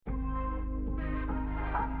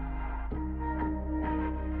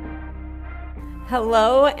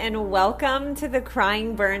Hello and welcome to the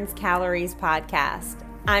Crying Burns Calories podcast.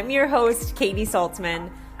 I'm your host, Katie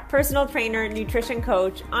Saltzman, personal trainer, nutrition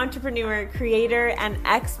coach, entrepreneur, creator, and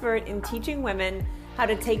expert in teaching women how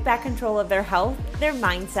to take back control of their health, their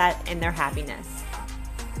mindset, and their happiness.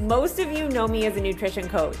 Most of you know me as a nutrition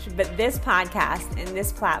coach, but this podcast and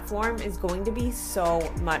this platform is going to be so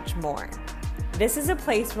much more. This is a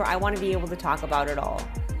place where I want to be able to talk about it all.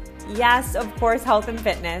 Yes, of course, health and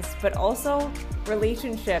fitness, but also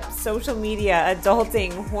relationships, social media,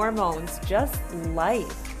 adulting, hormones, just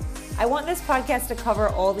life. I want this podcast to cover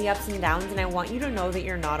all the ups and downs, and I want you to know that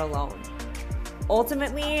you're not alone.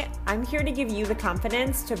 Ultimately, I'm here to give you the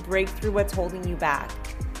confidence to break through what's holding you back,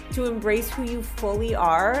 to embrace who you fully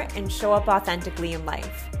are and show up authentically in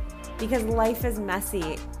life. Because life is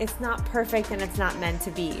messy, it's not perfect, and it's not meant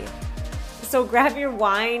to be. So grab your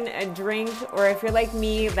wine, a drink, or if you're like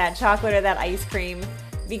me, that chocolate or that ice cream,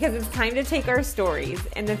 because it's time to take our stories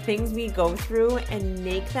and the things we go through and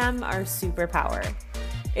make them our superpower.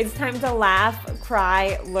 It's time to laugh,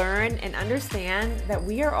 cry, learn, and understand that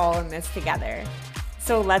we are all in this together.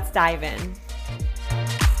 So let's dive in.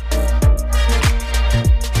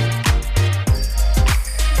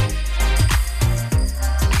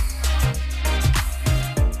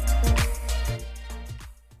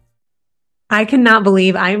 I cannot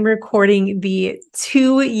believe I'm recording the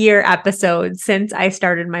 2-year episode since I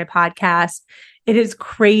started my podcast. It is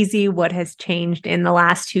crazy what has changed in the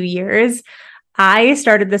last 2 years. I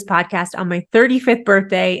started this podcast on my 35th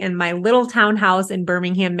birthday in my little townhouse in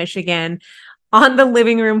Birmingham, Michigan, on the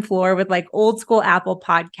living room floor with like old school Apple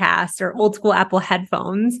podcasts or old school Apple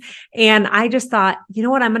headphones. And I just thought, you know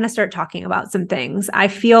what? I'm going to start talking about some things. I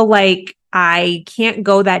feel like I can't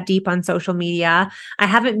go that deep on social media. I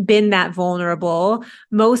haven't been that vulnerable.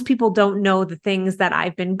 Most people don't know the things that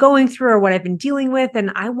I've been going through or what I've been dealing with.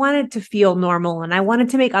 And I wanted to feel normal and I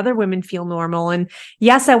wanted to make other women feel normal. And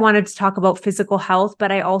yes, I wanted to talk about physical health,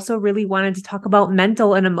 but I also really wanted to talk about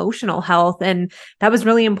mental and emotional health. And that was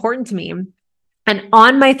really important to me. And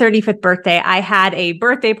on my 35th birthday, I had a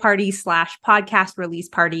birthday party / podcast release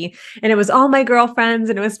party, and it was all my girlfriends,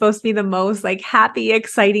 and it was supposed to be the most like happy,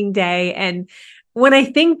 exciting day. And when I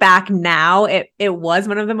think back now, it was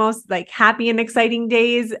one of the most like happy and exciting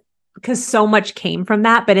days because so much came from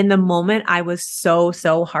that. But in the moment, I was so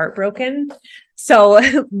heartbroken. So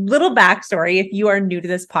little backstory, if you are new to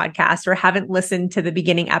this podcast or haven't listened to the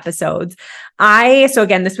beginning episodes, so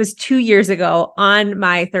again, this was 2 years ago on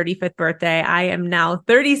my 35th birthday. I am now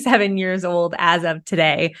 37 years old as of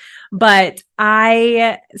today, but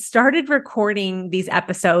I started recording these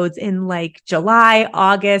episodes in like July,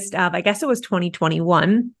 August of, I guess it was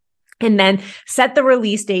 2021, and then set the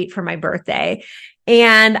release date for my birthday.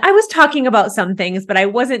 And I was talking about some things, but I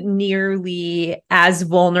wasn't nearly as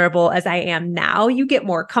vulnerable as I am now. You get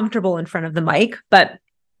more comfortable in front of the mic, but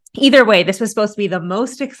either way, this was supposed to be the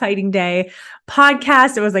most exciting day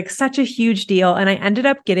podcast. It was like such a huge deal. And I ended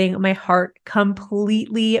up getting my heart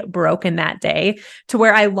completely broken that day to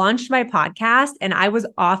where I launched my podcast and I was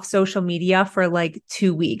off social media for like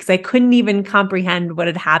 2 weeks. I couldn't even comprehend what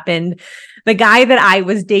had happened. The guy that I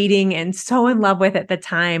was dating and so in love with at the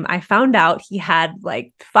time, I found out he had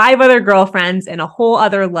like 5 other girlfriends and a whole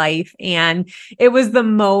other life. And it was the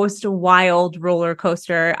most wild roller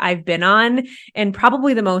coaster I've been on and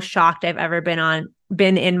probably the most shocked I've ever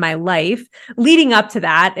been in my life. Leading up to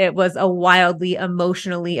that, it was a wildly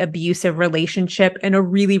emotionally abusive relationship and a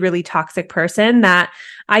really toxic person that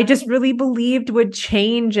I just really believed would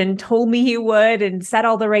change and told me he would and said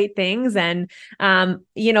all the right things. And, a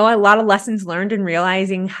lot of lessons learned in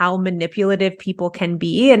realizing how manipulative people can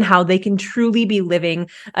be and how they can truly be living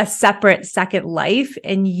a separate second life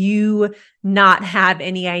and you not have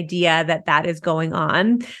any idea that that is going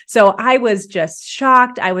on. So I was just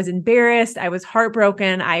shocked. I was embarrassed. I was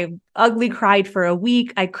heartbroken. I ugly cried for a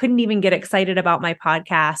week. I couldn't even get excited about my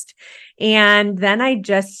podcast. And then I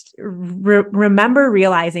just remember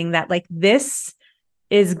realizing that like this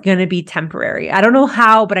is going to be temporary. I don't know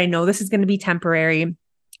how, but I know this is going to be temporary.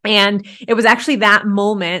 And it was actually that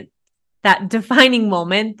moment, that defining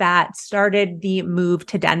moment that started the move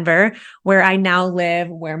to Denver, where I now live,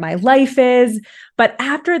 where my life is. But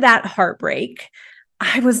after that heartbreak,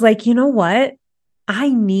 I was like, you know what? I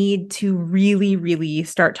need to really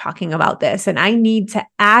start talking about this. And I need to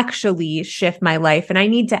actually shift my life and I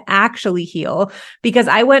need to actually heal because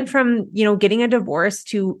I went from, getting a divorce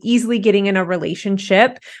to easily getting in a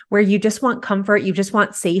relationship where you just want comfort, you just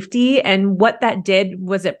want safety. And what that did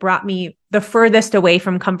was it brought me the furthest away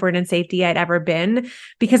from comfort and safety I'd ever been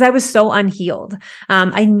because I was so unhealed.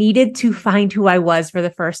 I needed to find who I was for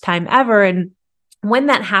the first time ever. And when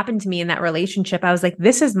that happened to me in that relationship, I was like,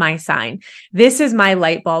 this is my sign. This is my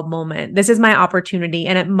light bulb moment. This is my opportunity.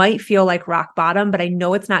 And it might feel like rock bottom, but I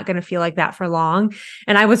know it's not going to feel like that for long.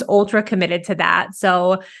 And I was ultra committed to that.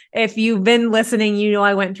 So if you've been listening, you know,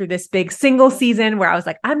 I went through this big single season where I was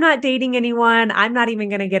like, I'm not dating anyone. I'm not even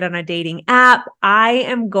going to get on a dating app. I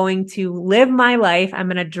am going to live my life. I'm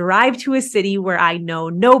going to drive to a city where I know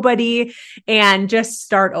nobody and just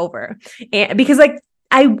start over. And because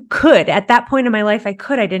I could at that point in my life,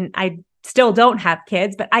 I still don't have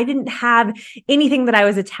kids, but I didn't have anything that I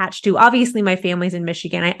was attached to. Obviously, my family's in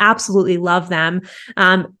Michigan. I absolutely love them.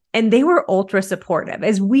 And they were ultra supportive.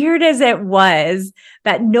 As weird as it was,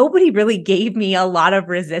 that nobody really gave me a lot of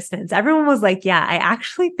resistance. Everyone was like, yeah, I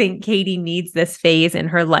actually think Katie needs this phase in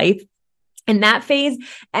her life. And that phase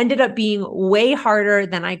ended up being way harder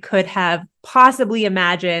than I could have possibly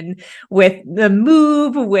imagined, with the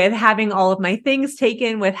move, with having all of my things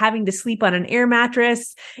taken, with having to sleep on an air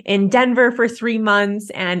mattress in Denver for 3 months.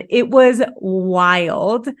 And it was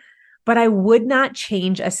wild, but I would not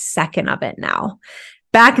change a second of it now.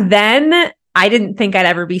 Back then, I didn't think I'd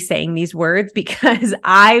ever be saying these words because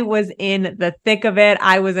I was in the thick of it.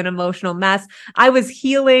 I was an emotional mess. I was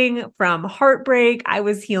healing from heartbreak. I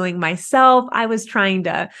was healing myself. I was trying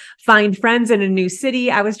to find friends in a new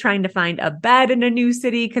city. I was trying to find a bed in a new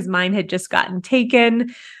city because mine had just gotten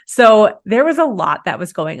taken. So there was a lot that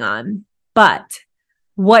was going on. But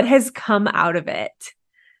what has come out of it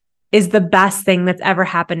is the best thing that's ever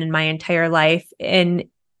happened in my entire life. And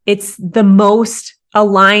it's the most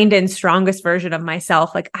aligned and strongest version of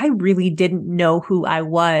myself. Like, I really didn't know who I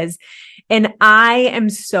was. And I am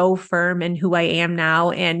so firm in who I am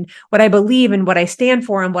now and what I believe and what I stand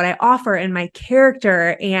for and what I offer and my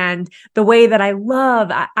character and the way that I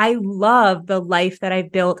love. I love the life that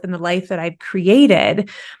I've built and the life that I've created.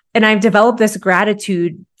 And I've developed this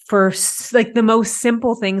gratitude for like the most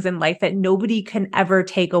simple things in life that nobody can ever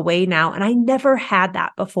take away now. And I never had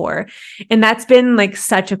that before. And that's been like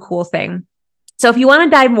such a cool thing. So if you want to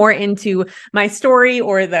dive more into my story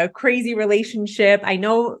or the crazy relationship, I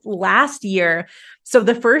know last year, so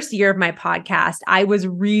the first year of my podcast, I was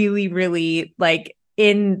really, really like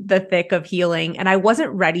in the thick of healing and I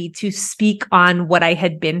wasn't ready to speak on what I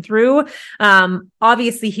had been through.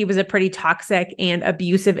 Obviously, he was a pretty toxic and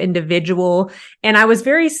abusive individual. And I was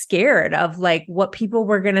very scared of like what people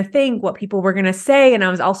were going to think, what people were going to say. And I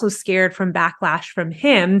was also scared from backlash from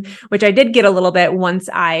him, which I did get a little bit once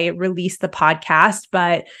I released the podcast,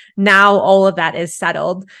 but now all of that is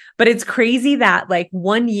settled. But it's crazy that like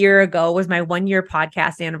 1 year ago was my 1 year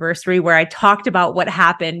podcast anniversary where I talked about what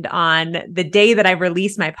happened on the day that I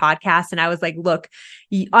released my podcast. And I was like, look,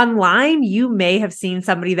 online, you may have seen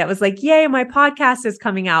somebody that was like, yay, my podcast is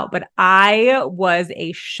coming out, but I was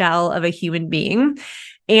a shell of a human being.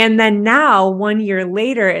 And then now 1 year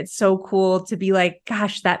later, it's so cool to be like,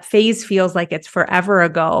 gosh, that phase feels like it's forever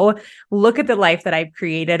ago. Look at the life that I've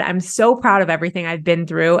created. I'm so proud of everything I've been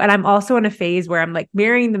through. And I'm also in a phase where I'm like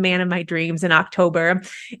marrying the man of my dreams in October.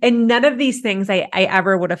 And none of these things I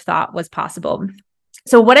ever would have thought was possible.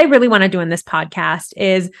 So what I really want to do in this podcast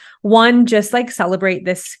is one, just like celebrate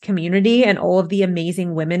this community and all of the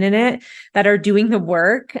amazing women in it that are doing the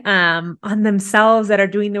work on themselves, that are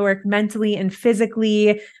doing the work mentally and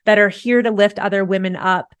physically, that are here to lift other women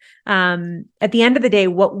up. At the end of the day,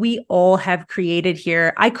 what we all have created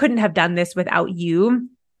here, I couldn't have done this without you.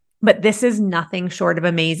 But this is nothing short of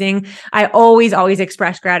amazing. I always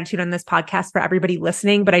express gratitude on this podcast for everybody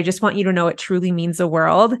listening, but I just want you to know it truly means the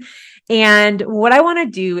world. And what I want to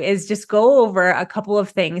do is just go over a couple of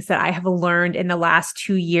things that I have learned in the last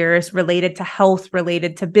 2 years related to health,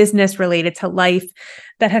 related to business, related to life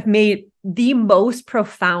that have made the most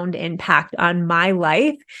profound impact on my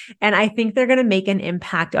life. And I think they're going to make an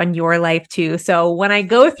impact on your life too. So when I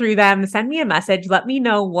go through them, send me a message. Let me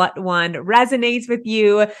know what one resonates with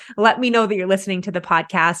you. Let me know that you're listening to the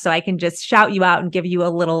podcast so I can just shout you out and give you a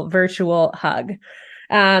little virtual hug.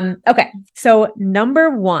 Okay. So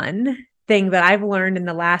number one thing that I've learned in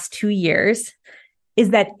the last 2 years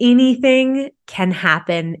is that anything can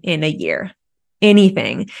happen in a year.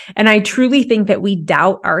 Anything. And I truly think that we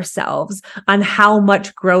doubt ourselves on how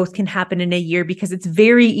much growth can happen in a year because it's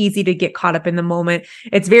very easy to get caught up in the moment.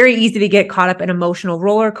 It's very easy to get caught up in emotional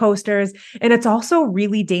roller coasters. And it's also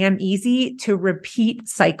really damn easy to repeat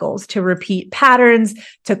cycles, to repeat patterns,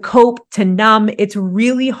 to cope, to numb. It's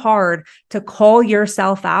really hard to call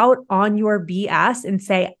yourself out on your BS and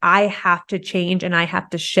say, I have to change and I have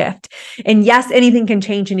to shift. And yes, anything can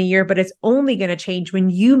change in a year, but it's only going to change when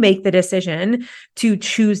you make the decision to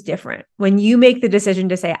choose different. When you make the decision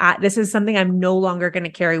to say, this is something I'm no longer going to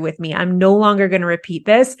carry with me, I'm no longer going to repeat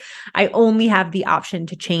this, I only have the option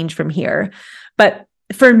to change from here. But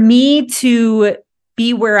for me to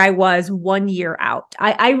be where I was 1 year out,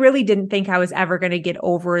 I really didn't think I was ever going to get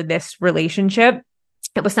over this relationship.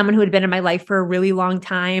 It was someone who had been in my life for a really long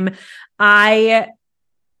time. I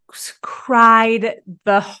cried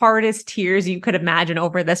the hardest tears you could imagine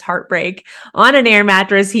over this heartbreak on an air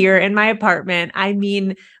mattress here in my apartment. I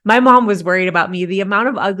mean, my mom was worried about me. The amount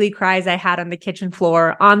of ugly cries I had on the kitchen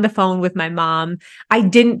floor, on the phone with my mom, I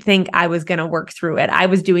didn't think I was going to work through it. I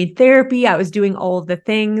was doing therapy. I was doing all of the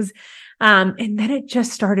things. And then it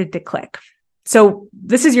just started to click. So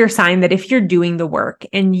this is your sign that if you're doing the work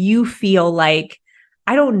and you feel like,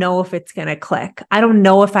 I don't know if it's going to click, I don't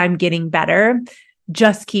know if I'm getting better,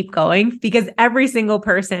 just keep going, because every single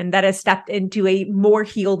person that has stepped into a more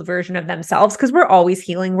healed version of themselves, because we're always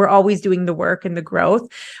healing, we're always doing the work and the growth,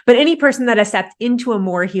 but any person that has stepped into a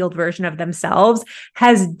more healed version of themselves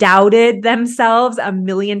has doubted themselves a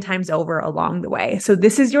million times over along the way. So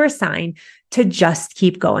this is your sign to just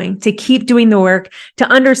keep going, to keep doing the work, to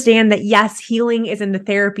understand that yes, healing is in the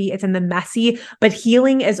therapy, it's in the messy, but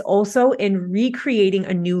healing is also in recreating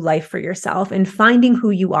a new life for yourself and finding who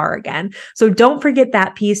you are again. So don't forget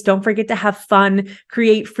that piece. Don't forget to have fun,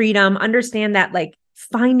 create freedom, understand that like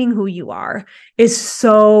finding who you are is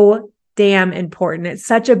so damn important. It's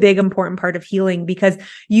such a big, important part of healing, because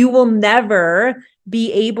you will never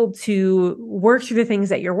be able to work through the things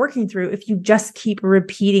that you're working through if you just keep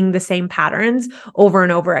repeating the same patterns over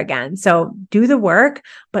and over again. So do the work,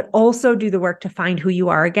 but also do the work to find who you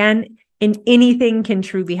are again. And anything can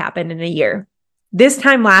truly happen in a year. This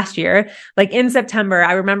time last year, like in September,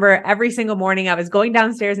 I remember every single morning I was going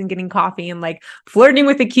downstairs and getting coffee and like flirting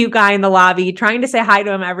with the cute guy in the lobby, trying to say hi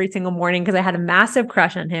to him every single morning because I had a massive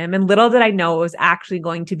crush on him. And little did I know it was actually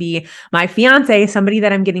going to be my fiance, somebody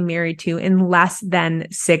that I'm getting married to in less than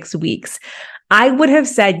 6 weeks. I would have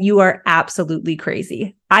said, you are absolutely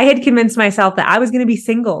crazy. I had convinced myself that I was going to be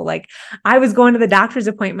single. Like I was going to the doctor's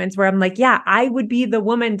appointments where I'm like, yeah, I would be the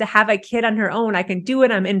woman to have a kid on her own. I can do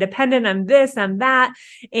it. I'm independent. I'm this, I'm that.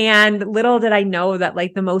 And little did I know that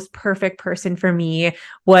like the most perfect person for me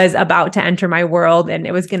was about to enter my world and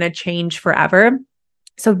it was going to change forever.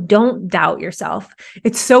 So don't doubt yourself.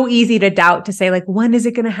 It's so easy to doubt, to say like, when is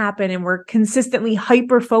it going to happen? And we're consistently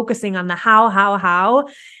hyper focusing on the how.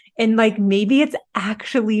 And like, maybe it's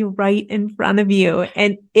actually right in front of you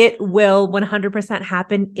and it will 100%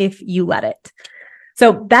 happen if you let it.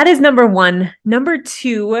 So that is number one. Number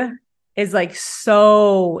two is like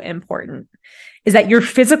so important, is that your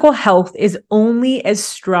physical health is only as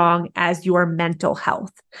strong as your mental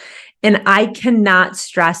health. And I cannot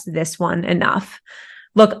stress this one enough.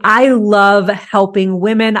 Look, I love helping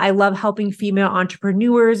women. I love helping female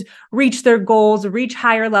entrepreneurs reach their goals, reach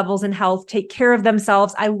higher levels in health, take care of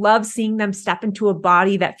themselves. I love seeing them step into a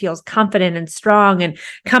body that feels confident and strong, and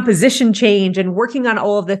composition change, and working on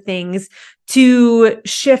all of the things to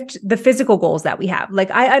shift the physical goals that we have.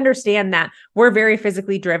 Like I understand that we're very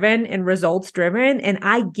physically driven and results driven, and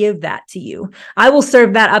I give that to you. I will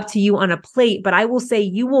serve that up to you on a plate, but I will say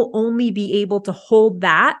you will only be able to hold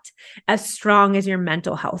that as strong as your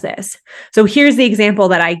mental health is. So here's the example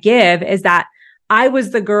that I give, is that I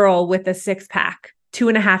was the girl with the 6-pack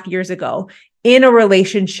 2.5 years ago in a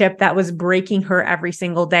relationship that was breaking her every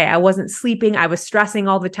single day. I wasn't sleeping. I was stressing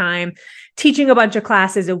all the time, teaching a bunch of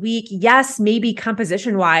classes a week. Yes, maybe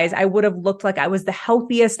composition wise, I would have looked like I was the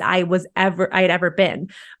healthiest I had ever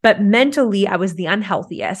been, but mentally I was the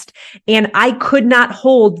unhealthiest. And I could not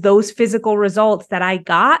hold those physical results that I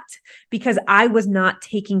got because I was not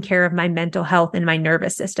taking care of my mental health and my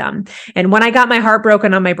nervous system. And when I got my heart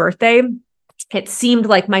broken on my birthday, it seemed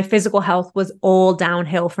like my physical health was all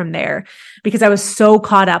downhill from there, because I was so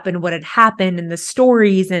caught up in what had happened and the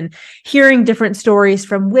stories and hearing different stories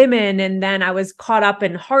from women. And then I was caught up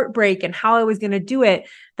in heartbreak and how I was going to do it,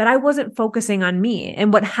 that I wasn't focusing on me.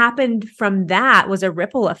 And what happened from that was a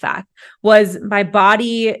ripple effect, was my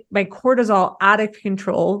body, my cortisol out of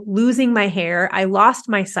control, losing my hair. I lost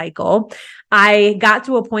my cycle. I got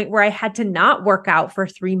to a point where I had to not work out for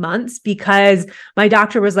 3 months because my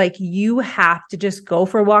doctor was like, you have to just go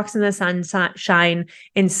for walks in the sunshine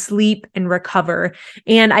and sleep and recover.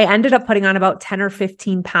 And I ended up putting on about 10 or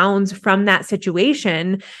 15 pounds from that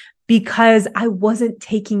situation because I wasn't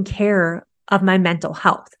taking care of my mental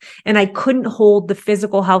health. And I couldn't hold the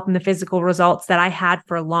physical health and the physical results that I had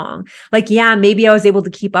for long. Like, yeah, maybe I was able to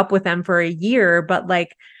keep up with them for a year, but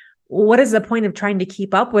like, what is the point of trying to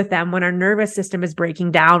keep up with them when our nervous system is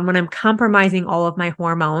breaking down, when I'm compromising all of my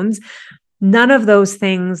hormones? None of those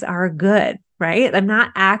things are good, right? I'm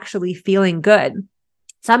not actually feeling good.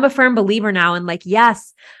 So I'm a firm believer now in like,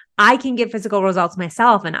 yes, I can get physical results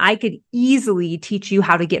myself and I could easily teach you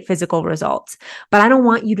how to get physical results, but I don't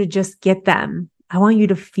want you to just get them. I want you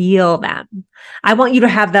to feel them. I want you to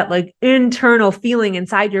have that like internal feeling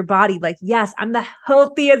inside your body. Like, yes, I'm the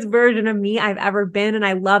healthiest version of me I've ever been. And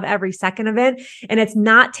I love every second of it. And it's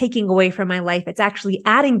not taking away from my life. It's actually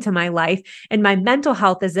adding to my life. And my mental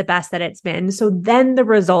health is the best that it's been. So then the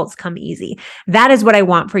results come easy. That is what I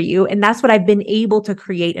want for you. And that's what I've been able to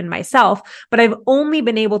create in myself. But I've only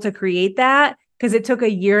been able to create that because it took a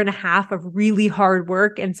year and a half of really hard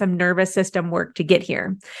work and some nervous system work to get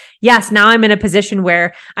here. Yes, now I'm in a position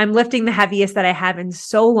where I'm lifting the heaviest that I have in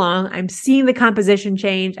so long. I'm seeing the composition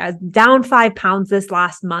change. I was down 5 pounds this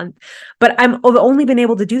last month, but I've only been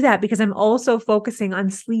able to do that because I'm also focusing on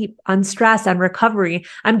sleep, on stress, on recovery.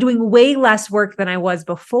 I'm doing way less work than I was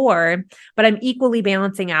before, but I'm equally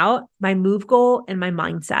balancing out my move goal and my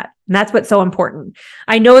mindset. And that's what's so important.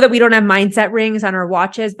 I know that we don't have mindset rings on our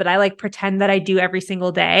watches, but I like pretend that I do every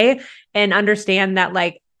single day and understand that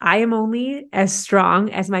like I am only as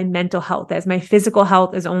strong as my mental health, as my physical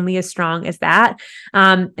health is only as strong as that.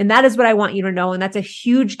 And that is what I want you to know. And that's a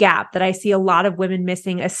huge gap that I see a lot of women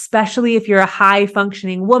missing, especially if you're a high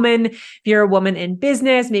functioning woman, if you're a woman in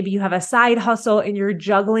business, maybe you have a side hustle and you're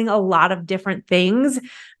juggling a lot of different things.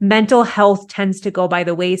 Mental health tends to go by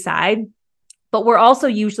the wayside. But we're also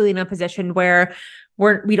usually in a position where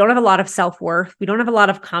we don't have a lot of self-worth. We don't have a lot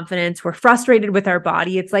of confidence. We're frustrated with our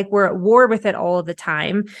body. It's like we're at war with it all of the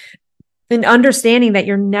time. And understanding that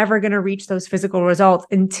you're never going to reach those physical results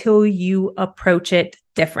until you approach it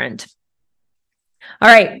different. All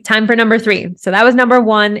right, time for number 3. So that was number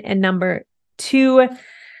 1 and number 2.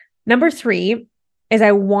 Number 3 is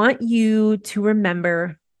I want you to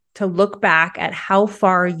remember to look back at how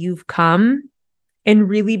far you've come and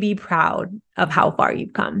really be proud of how far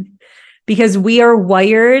you've come. Because we are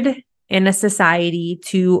wired in a society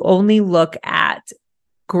to only look at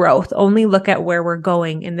growth, only look at where we're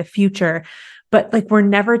going in the future. But like, we're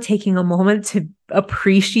never taking a moment to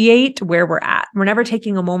appreciate where we're at. We're never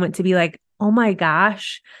taking a moment to be like, oh my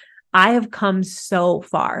gosh, I have come so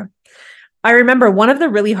far. I remember one of the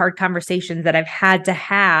really hard conversations that I've had to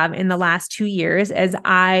have in the last 2 years is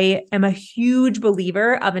I am a huge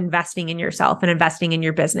believer of investing in yourself and investing in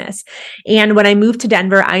your business. And when I moved to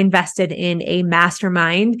Denver, I invested in a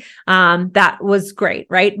mastermind. That was great,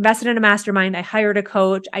 right? Invested in a mastermind. I hired a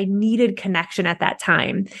coach. I needed connection at that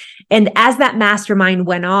time. And as that mastermind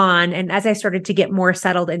went on, and as I started to get more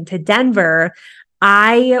settled into Denver,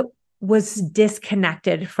 I was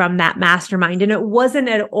disconnected from that mastermind. And it wasn't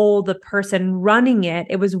at all the person running it.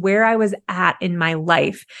 It was where I was at in my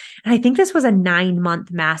life. And I think this was a 9-month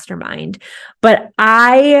mastermind, but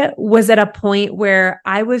I was at a point where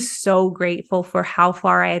I was so grateful for how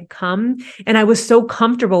far I had come. And I was so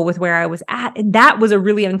comfortable with where I was at. And that was a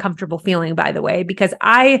really uncomfortable feeling, by the way, because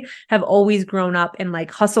I have always grown up in like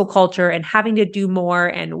hustle culture and having to do more.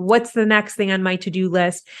 And what's the next thing on my to-do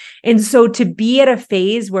list? And so to be at a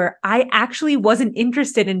phase where I actually wasn't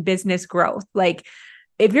interested in business growth. Like,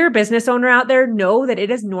 if you're a business owner out there, know that it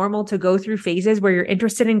is normal to go through phases where you're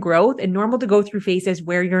interested in growth and normal to go through phases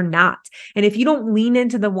where you're not. And if you don't lean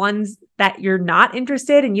into the ones that you're not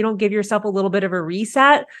interested and you don't give yourself a little bit of a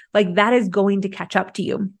reset, like that is going to catch up to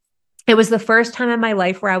you. It was the first time in my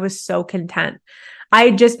life where I was so content. I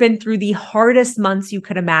had just been through the hardest months you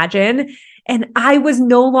could imagine. And I was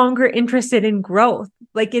no longer interested in growth.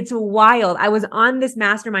 Like, it's wild. I was on this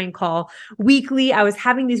mastermind call weekly. I was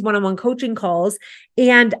having these one-on-one coaching calls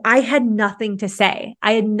and I had nothing to say.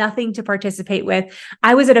 I had nothing to participate with.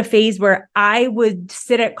 I was at a phase where I would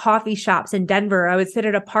sit at coffee shops in Denver. I would sit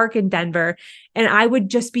at a park in Denver and I would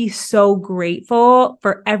just be so grateful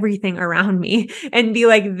for everything around me and be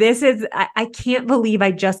like, I can't believe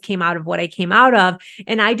I just came out of what I came out of.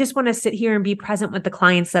 And I just want to sit here and be present with the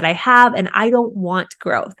clients that I have. And I don't want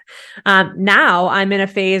growth. Now I'm in a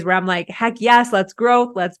phase where I'm like, heck yes, let's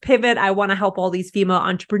grow, let's pivot. I want to help all these female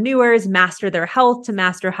entrepreneurs master their health to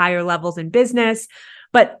master higher levels in business.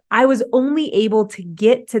 But I was only able to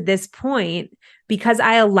get to this point because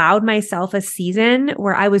I allowed myself a season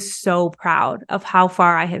where I was so proud of how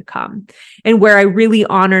far I had come and where I really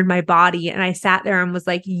honored my body. And I sat there and was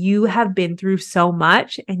like, you have been through so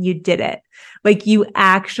much and you did it. Like, you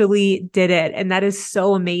actually did it. And that is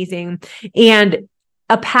so amazing. And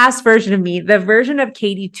a past version of me, the version of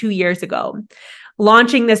Katie 2 years ago,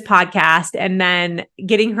 launching this podcast and then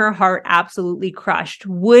getting her heart absolutely crushed,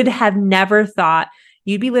 would have never thought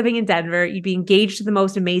you'd be living in Denver. You'd be engaged to the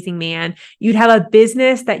most amazing man. You'd have a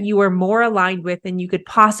business that you were more aligned with than you could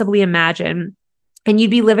possibly imagine. And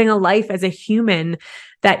you'd be living a life as a human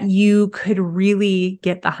that you could really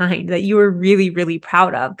get behind, that you were really, really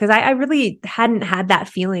proud of. Because I really hadn't had that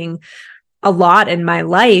feeling a lot in my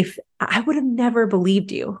life. I would have never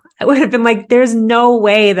believed you. I would have been like, there's no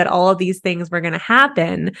way that all of these things were going to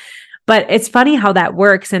happen. But it's funny how that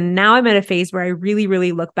works. And now I'm at a phase where I really,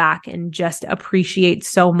 really look back and just appreciate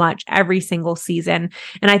so much every single season.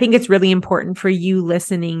 And I think it's really important for you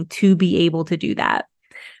listening to be able to do that.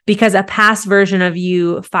 Because a past version of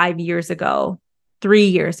you 5 years ago, 3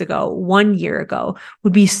 years ago, 1 year ago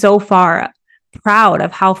would be so far proud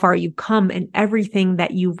of how far you've come and everything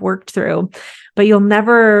that you've worked through. But you'll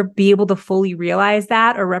never be able to fully realize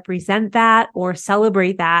that or represent that or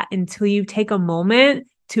celebrate that until you take a moment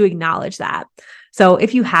to acknowledge that. So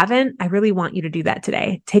if you haven't, I really want you to do that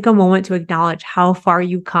today. Take a moment to acknowledge how far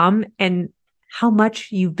you've come and how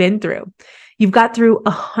much you've been through. You've got through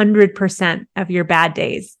 100% of your bad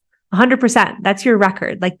days. 100%. That's your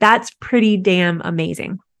record. Like, that's pretty damn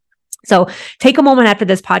amazing. So take a moment after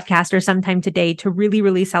this podcast or sometime today to really,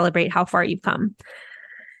 really celebrate how far you've come.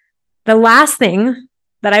 The last thing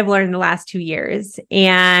that I've learned in the last 2 years,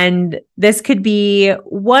 and this could be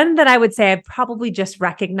one that I would say I've probably just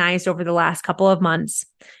recognized over the last couple of months,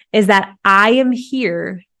 is that I am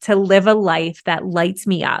here to live a life that lights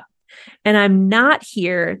me up. And I'm not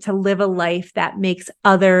here to live a life that makes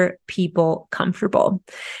other people comfortable.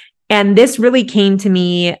 And this really came to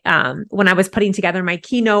me when I was putting together my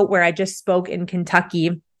keynote where I just spoke in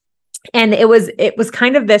Kentucky. And it was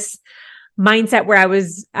kind of this mindset where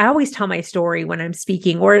I always tell my story when I'm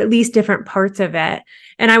speaking, or at least different parts of it.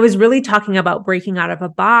 And I was really talking about breaking out of a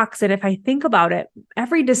box. And if I think about it,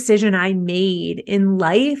 every decision I made in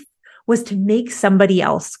life was to make somebody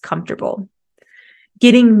else comfortable.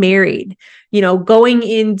 Getting married, going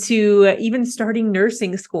into even starting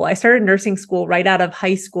nursing school. I started nursing school right out of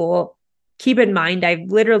high school. Keep in mind, I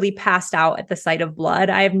literally passed out at the sight of blood.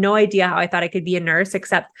 I have no idea how I thought I could be a nurse,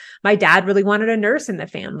 except my dad really wanted a nurse in the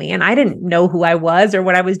family. And I didn't know who I was or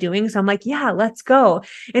what I was doing. So I'm like, yeah, let's go.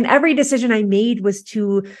 And every decision I made was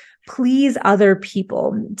to please other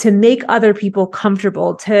people, to make other people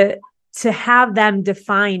comfortable, to have them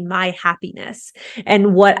define my happiness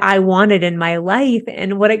and what I wanted in my life.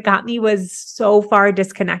 And what it got me was so far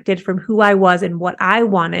disconnected from who I was and what I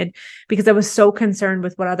wanted, because I was so concerned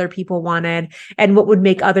with what other people wanted and what would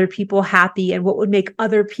make other people happy and what would make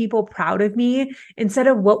other people proud of me, instead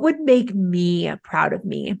of what would make me proud of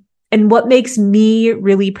me. And what makes me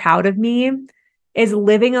really proud of me is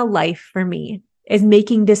living a life for me, is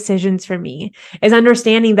making decisions for me, is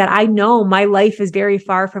understanding that I know my life is very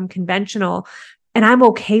far from conventional, and I'm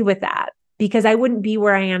okay with that, because I wouldn't be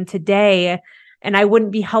where I am today, and I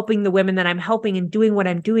wouldn't be helping the women that I'm helping and doing what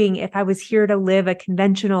I'm doing if I was here to live a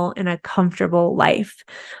conventional and a comfortable life.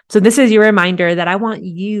 So this is your reminder that I want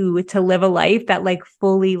you to live a life that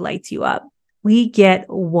fully lights you up. We get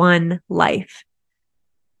one life.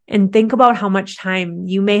 And think about how much time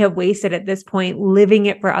you may have wasted at this point living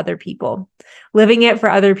it for other people, living it for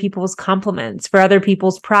other people's compliments, for other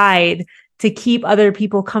people's pride, to keep other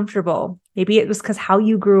people comfortable. Maybe it was because how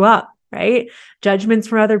you grew up, right? Judgments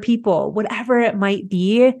from other people, whatever it might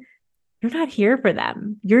be. You're not here for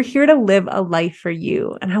them. You're here to live a life for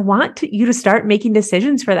you. And I want you to start making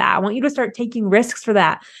decisions for that. I want you to start taking risks for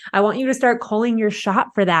that. I want you to start calling your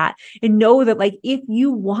shot for that, and know that if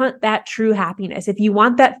you want that true happiness, if you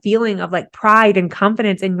want that feeling of pride and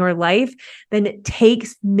confidence in your life, then it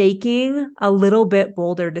takes making a little bit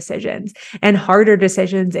bolder decisions and harder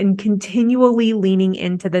decisions and continually leaning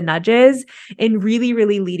into the nudges and really,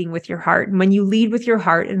 really leading with your heart. And when you lead with your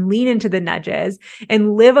heart and lean into the nudges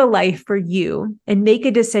and live a life for you and make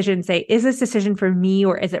a decision, say, is this decision for me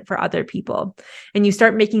or is it for other people? And you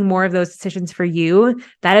start making more of those decisions for you,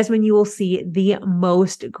 that is when you will see the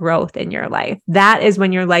most growth in your life. That is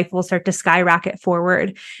when your life will start to skyrocket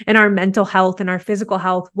forward, and our mental health and our physical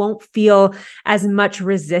health won't feel as much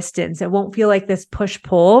resistance. It won't feel like this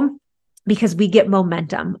push-pull, because we get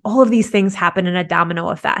momentum. All of these things happen in a domino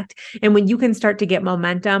effect. And when you can start to get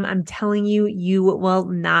momentum, I'm telling you, you will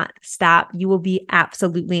not stop. You will be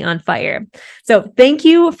absolutely on fire. So thank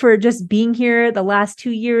you for just being here the last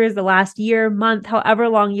 2 years, the last year, month, however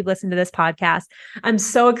long you've listened to this podcast. I'm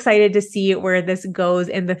so excited to see where this goes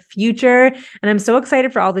in the future. And I'm so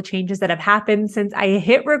excited for all the changes that have happened since I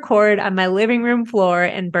hit record on my living room floor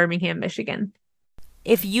in Birmingham, Michigan.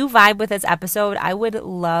 If you vibe with this episode, I would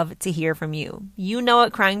love to hear from you. You know,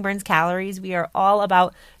 at Crying Burns Calories, we are all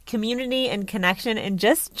about community and connection and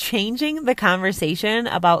just changing the conversation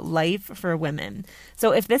about life for women.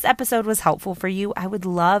 So if this episode was helpful for you, I would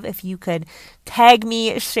love if you could tag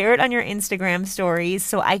me, share it on your Instagram stories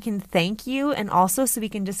so I can thank you, and also so we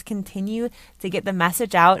can just continue to get the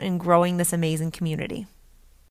message out and growing this amazing community.